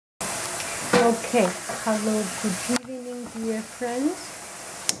Okay, hello, good evening, dear friends.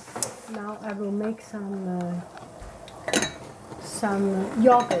 Now I will make some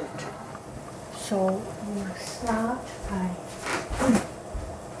yogurt. So we'll start by.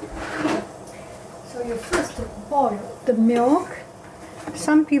 So you first boil the milk.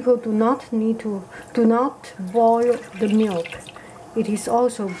 Some people do not boil the milk. It is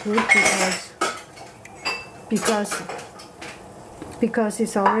also good because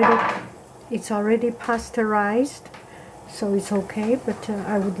it's already pasteurized, so it's okay. But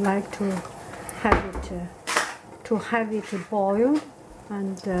I would like to have it boiled,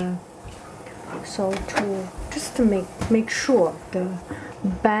 and so to just to make sure the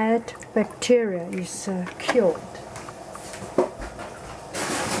bad bacteria is killed.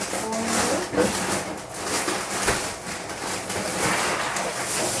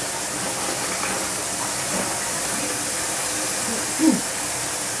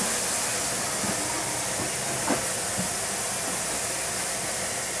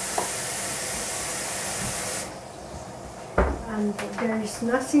 And there is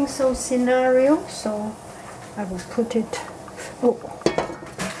nothing so scenario, so I will put it.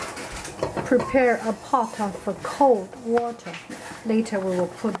 Prepare a pot of cold water. Later we will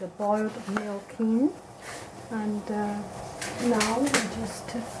put the boiled milk in, and now we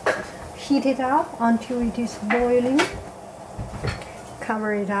just heat it up until it is boiling.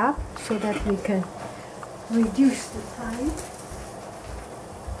 Cover it up so that we can reduce the time.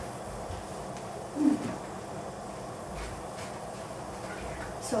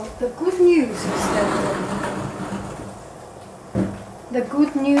 So the good news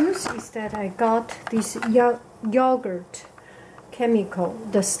is that I got this yogurt chemical,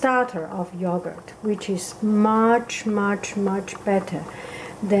 the starter of yogurt, which is much better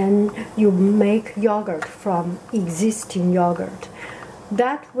than you make yogurt from existing yogurt.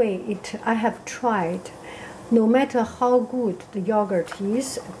 That way, I have tried. No matter how good the yogurt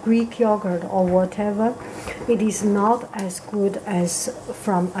is, Greek yogurt or whatever, it is not as good as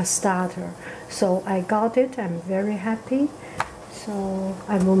from a starter. So I got it, I'm very happy. So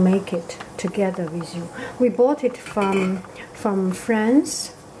I will make it together with you. We bought it from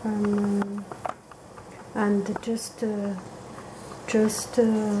France, and just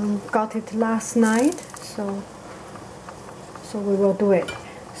got it last night. So we will do it.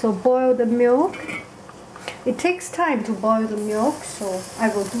 So boil the milk. It takes time to boil the milk, so I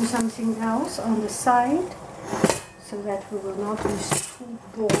will do something else on the side so that we will not be too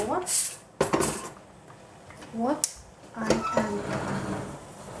bored. What I am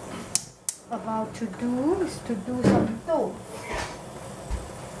about to do is to do some dough.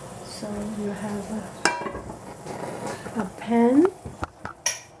 So you have a pan,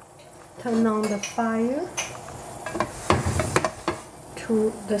 turn on the fire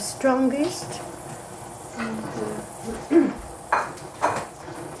to the strongest.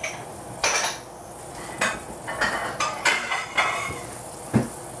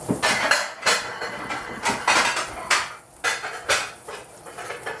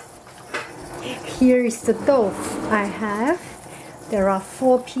 Here is the dough I have. There are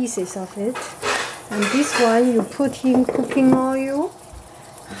 4 pieces of it, and this one you put in cooking oil.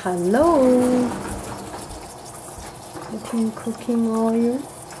 Hello, put in cooking oil.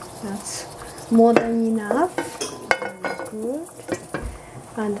 That's more than enough. Very good.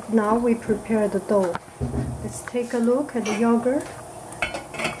 And now we prepare the dough. Let's take a look at the yogurt.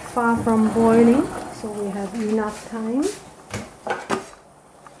 Far from boiling, so we have enough time.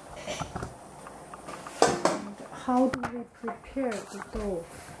 And how do we prepare the dough?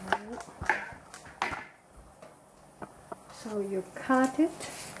 So you cut it.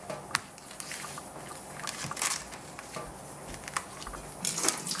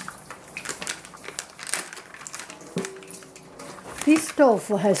 This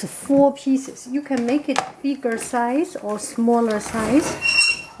tofu has 4 pieces. You can make it bigger size or smaller size,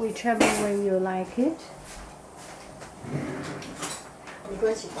 whichever way you like it.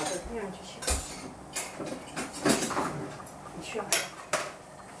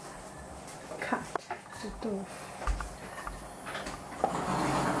 Cut the tofu.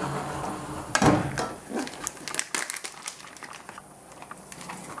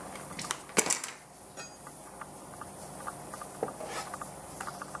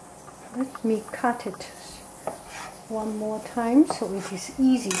 Let me cut it one more time so it is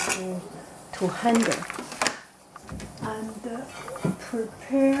easy to handle. And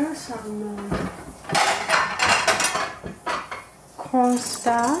prepare some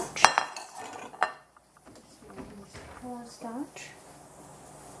cornstarch. Cornstarch.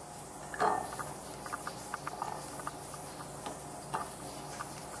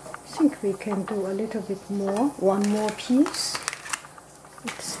 think we can do a little bit more, one more piece.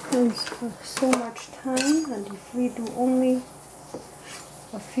 It spends so much time, and if we do only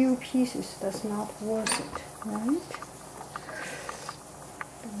a few pieces, that's not worth it, right?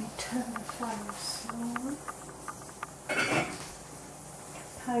 Let me turn the fire slower.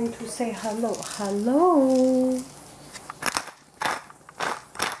 Time to say hello. Hello.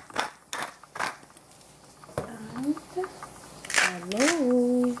 And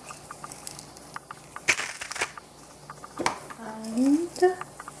hello. And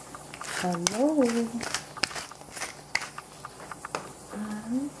hello.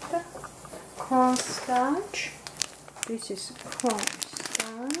 And cornstarch. This is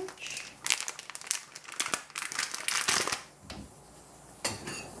cornstarch.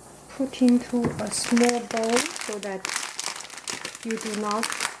 Put into a small bowl so that you do not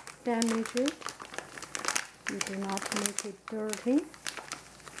damage it, you do not make it dirty.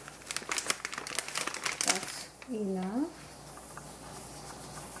 That's enough.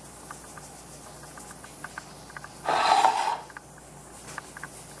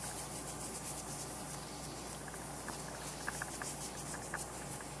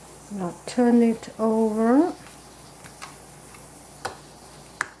 Now turn it over.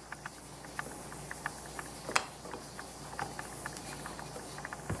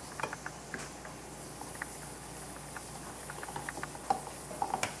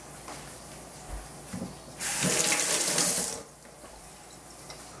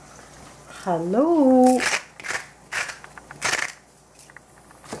 Hello.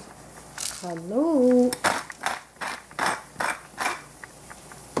 Hello.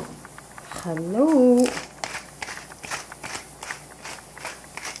 Hello.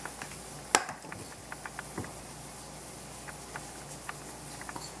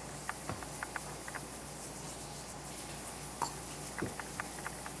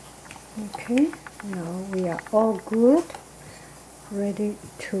 Okay, now we are all good, ready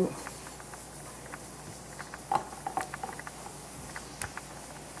to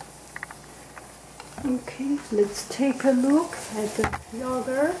okay, let's take a look at the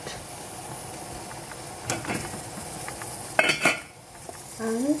yogurt.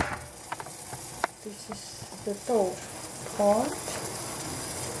 And this is the dough part.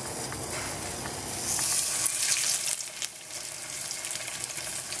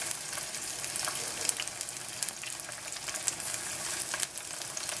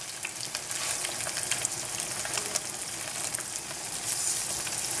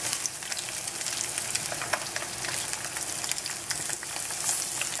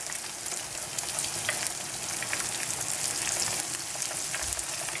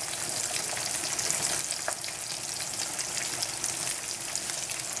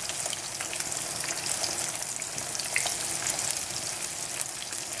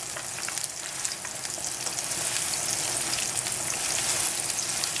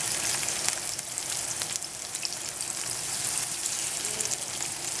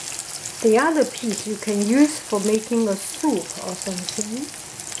 The other piece you can use for making a soup or something.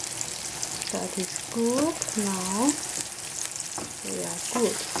 That is good. Now we are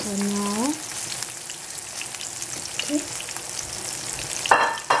good for now. Okay.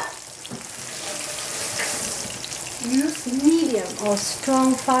 Use medium or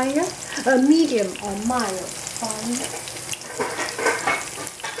strong fire, medium or mild fire.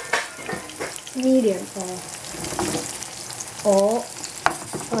 Medium or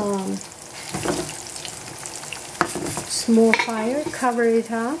small fire. Cover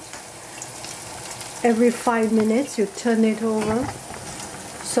it up. Every 5 minutes you turn it over,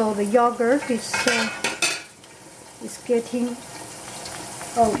 so the yogurt is getting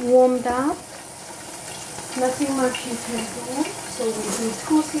warmed up. Nothing much you can do, so we do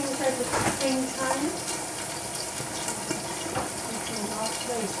two things at the same time. You cannot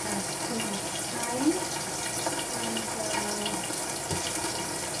waste that too much time.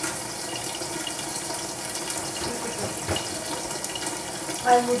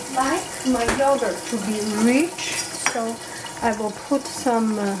 I would like my yogurt to be rich, so I will put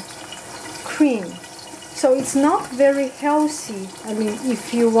some cream. So it's not very healthy. I mean,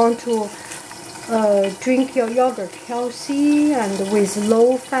 if you want to drink your yogurt healthy and with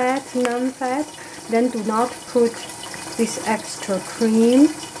low fat, non-fat, then do not put this extra cream.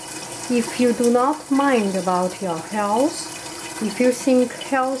 If you do not mind about your health, if you think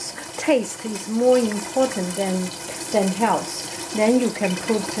taste is more important than health, then you can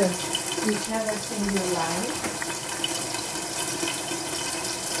put whichever thing you like.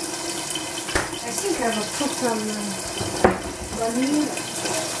 I think I will put some vanilla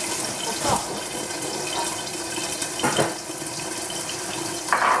on top.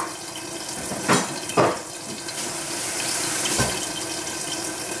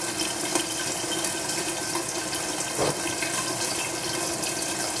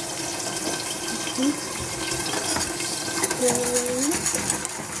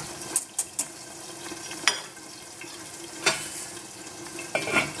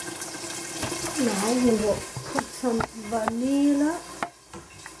 Now we will put some vanilla.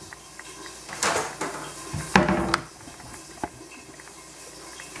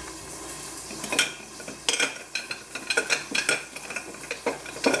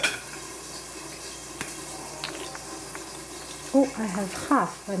 Oh, I have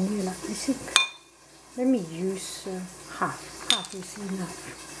half vanilla. I think let me use half. Half is enough.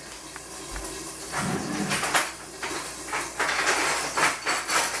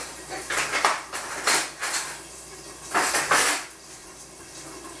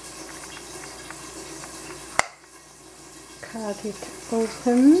 Cut it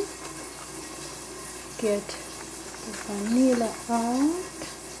open, get the vanilla out.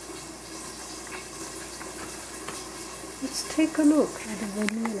 Let's take a look at the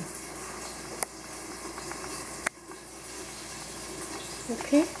vanilla.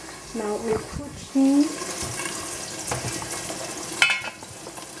 Okay, now we put in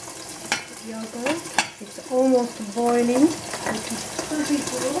yogurt. It's almost boiling. It is pretty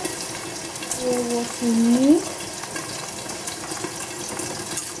good. All what we need.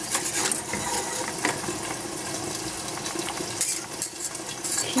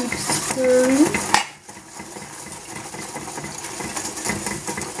 Keep stirring.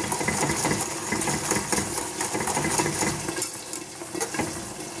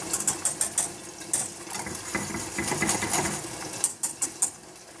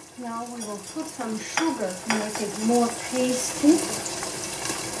 Now we will put some sugar to make it more tasty.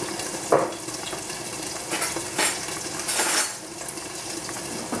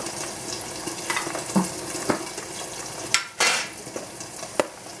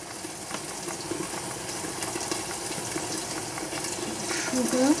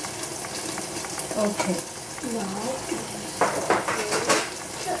 Sugar. Okay. Now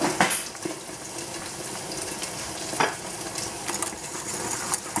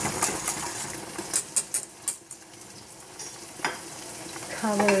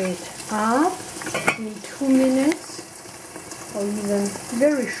cover it up in 2 minutes or even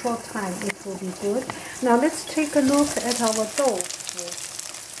very short time. It will be good. Now let's take a look at our dough.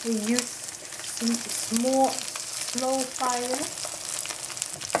 We use small slow fire.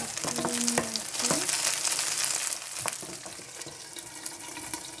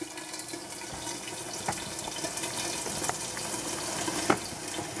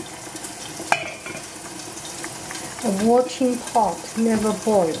 A watching pot never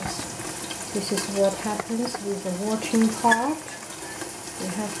boils. This is what happens with a watching pot. We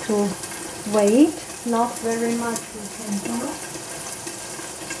have to wait. Not very much we can do.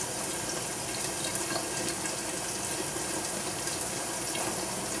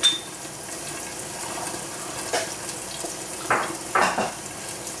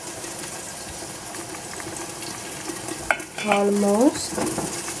 Almost.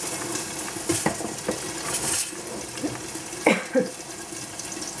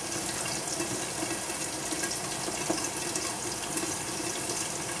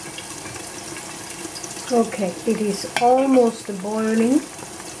 Okay, it is almost boiling.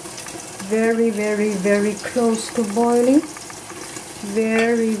 Very, very, very close to boiling.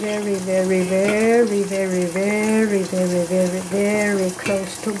 Very, very, very, very, very, very, very, very, very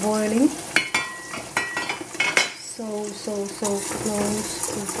close to boiling. So close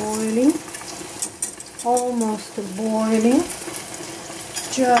to boiling. Almost boiling.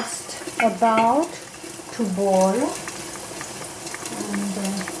 Just about to boil. And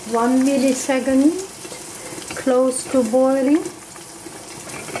 1 millisecond. Close to boiling.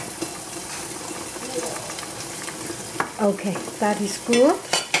 Okay, that is good.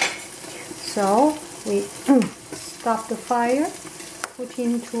 So we stop the fire, put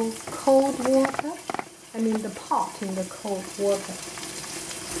into cold water, the pot in the cold water.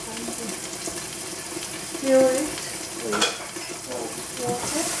 Fill it with cold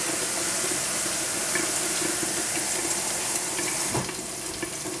water.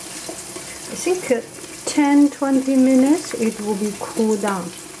 I think 10-20 minutes it will be cooled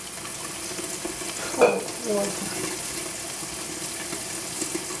down. Cold water.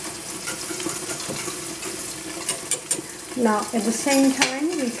 Now at the same time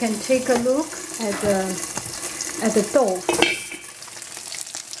we can take a look at the dough.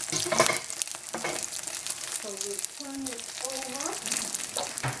 So we turn it over.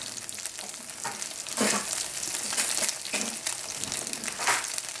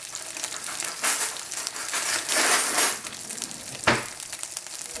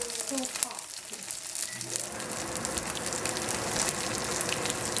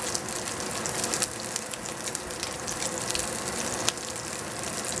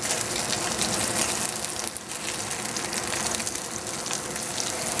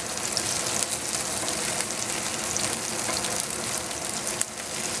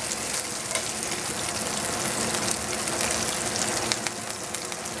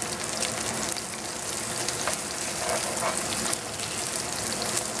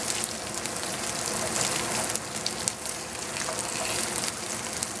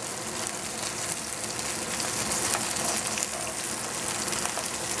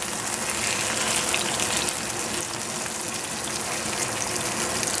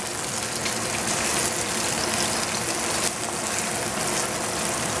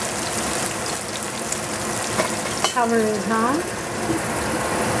 cover it up.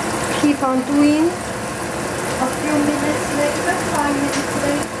 Keep on doing. A few minutes later, 5 minutes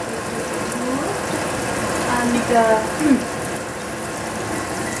later, and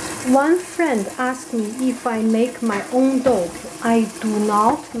one friend asked me if I make my own tofu. I do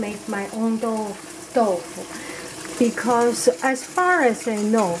not make my own tofu because, as far as I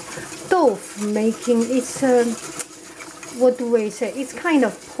know, tofu making is what do we say? It's kind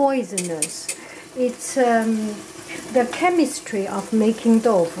of poisonous. It's the chemistry of making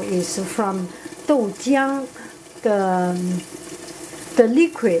tofu is from 豆浆, the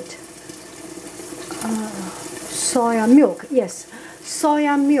liquid soya milk. Yes,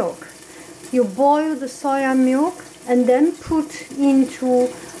 soya milk. You boil the soya milk and then put into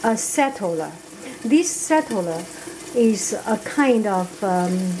a settler. This settler is a kind of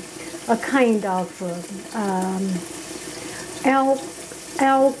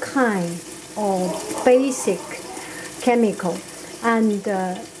alkyne or basic chemical, and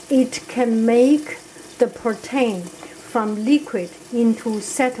it can make the protein from liquid into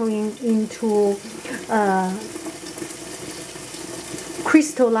settling into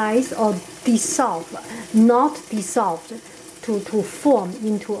crystallize or dissolve, not dissolved, to form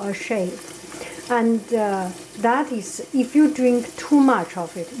into a shape. And that is, if you drink too much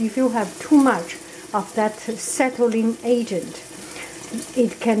of it, if you have too much of that settling agent,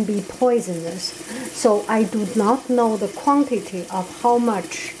 it can be poisonous. So I do not know the quantity of how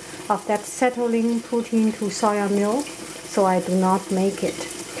much of that settling put into soya milk, so I do not make it.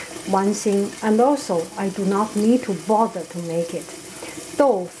 One thing, and also I do not need to bother to make it.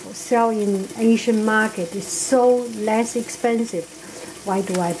 Tofu sell in Asian market is so less expensive. Why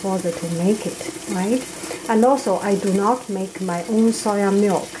do I bother to make it, right? And also I do not make my own soya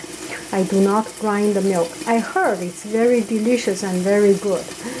milk. I do not grind the milk. I heard it's very delicious and very good,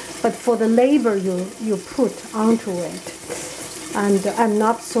 but for the labor you put onto it, and I'm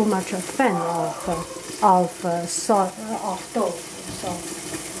not so much a fan of tofu, so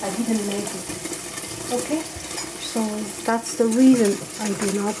I didn't make it. Okay, so that's the reason I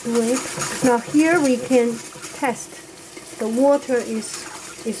do not do it. Now here we can test. The water is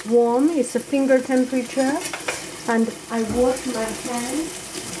warm. It's a finger temperature, and I wash my hands.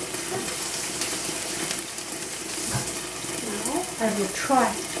 I will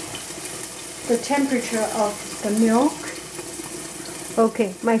try the temperature of the milk.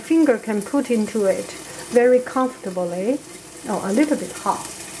 Okay, my finger can put into it very comfortably. Oh, a little bit hot.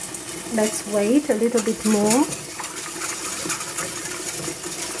 Let's wait a little bit more.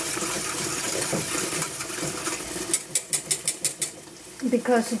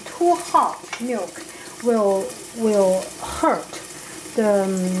 Because too hot milk will hurt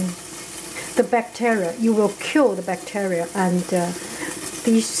the bacteria. You will kill the bacteria, and the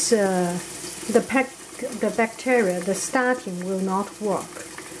bacteria, the starting will not work.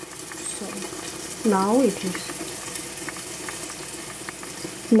 So now it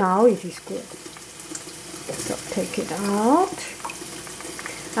is good. So take it out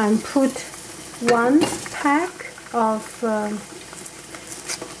and put 1 pack of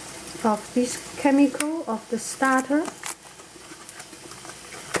this chemical of the starter.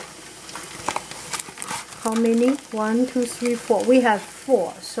 How many? 1, 2, 3, 4. We have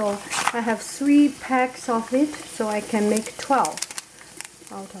 4, so I have 3 packs of it, so I can make 12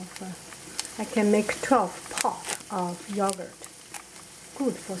 out of. I can make 12 pots of yogurt.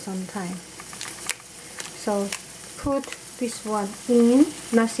 Good for some time. So put this one in.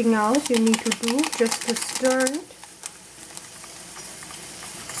 Nothing else you need to do, just to stir it.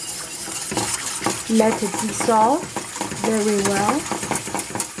 Let it dissolve very well.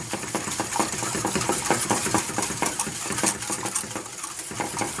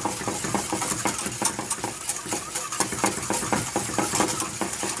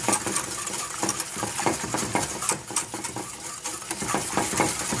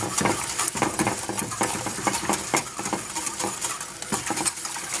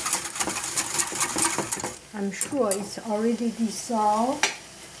 I'm sure it's already dissolved,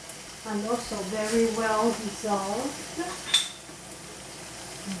 and also very well dissolved.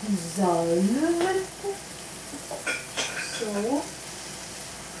 So,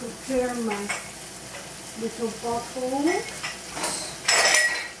 prepare my little bottle.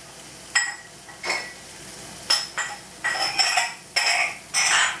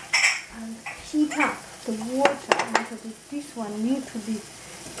 And heat up the water a little bit. This one needs to be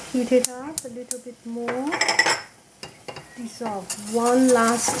heated up a little bit more. Dissolve one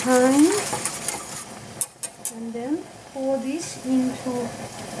last time, and then pour this into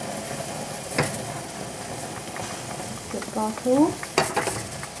the bottle.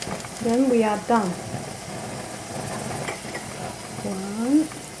 Then we are done. 1,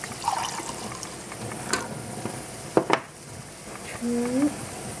 2,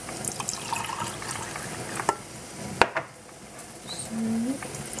 3,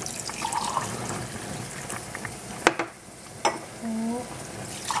 4,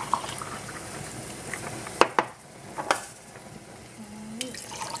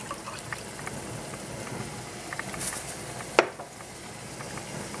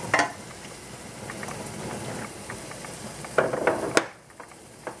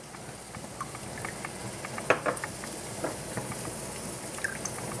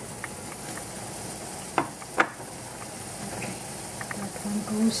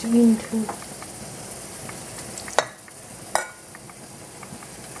 goes into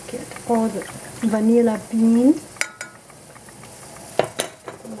get all the vanilla bean.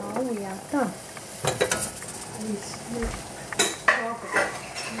 Now we are done with the yogurt.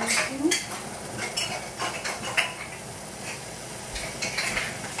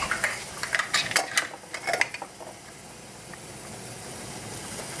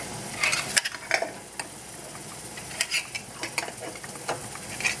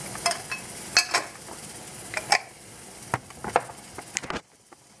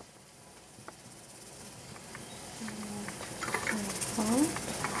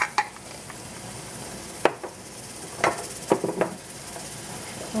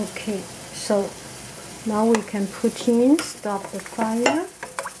 Okay, so now we can put in, stop the fire,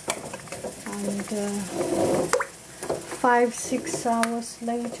 and 5-6 hours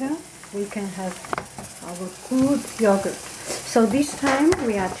later we can have our good yogurt. So this time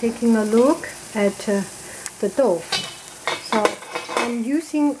we are taking a look at the tofu. So I'm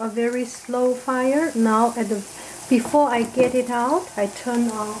using a very slow fire now. Before I get it out, I turn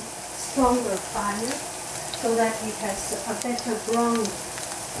on stronger fire so that it has a better brown.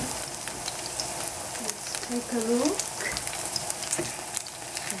 Let's take a look.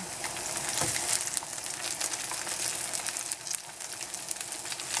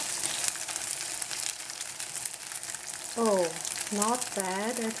 Oh, not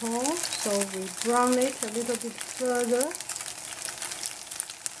bad at all. So we brown it a little bit further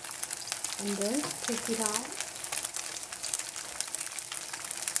and then take it out.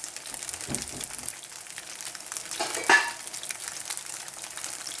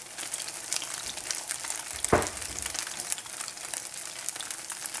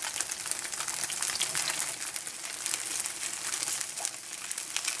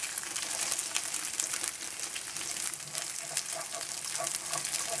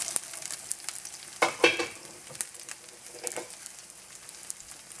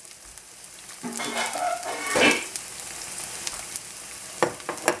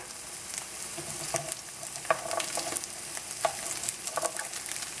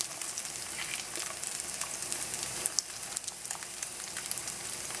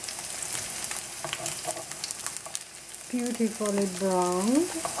 Beautifully browned.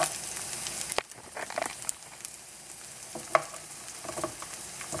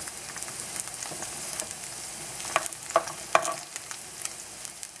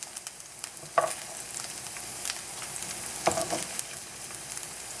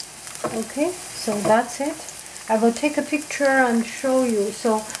 Okay, so that's it. I will take a picture and show you.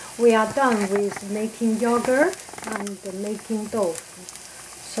 So we are done with making yogurt and making tofu.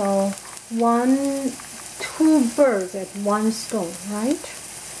 So 2 birds at 1 stone, right?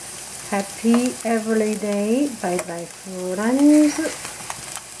 Happy every day. Bye bye, friends.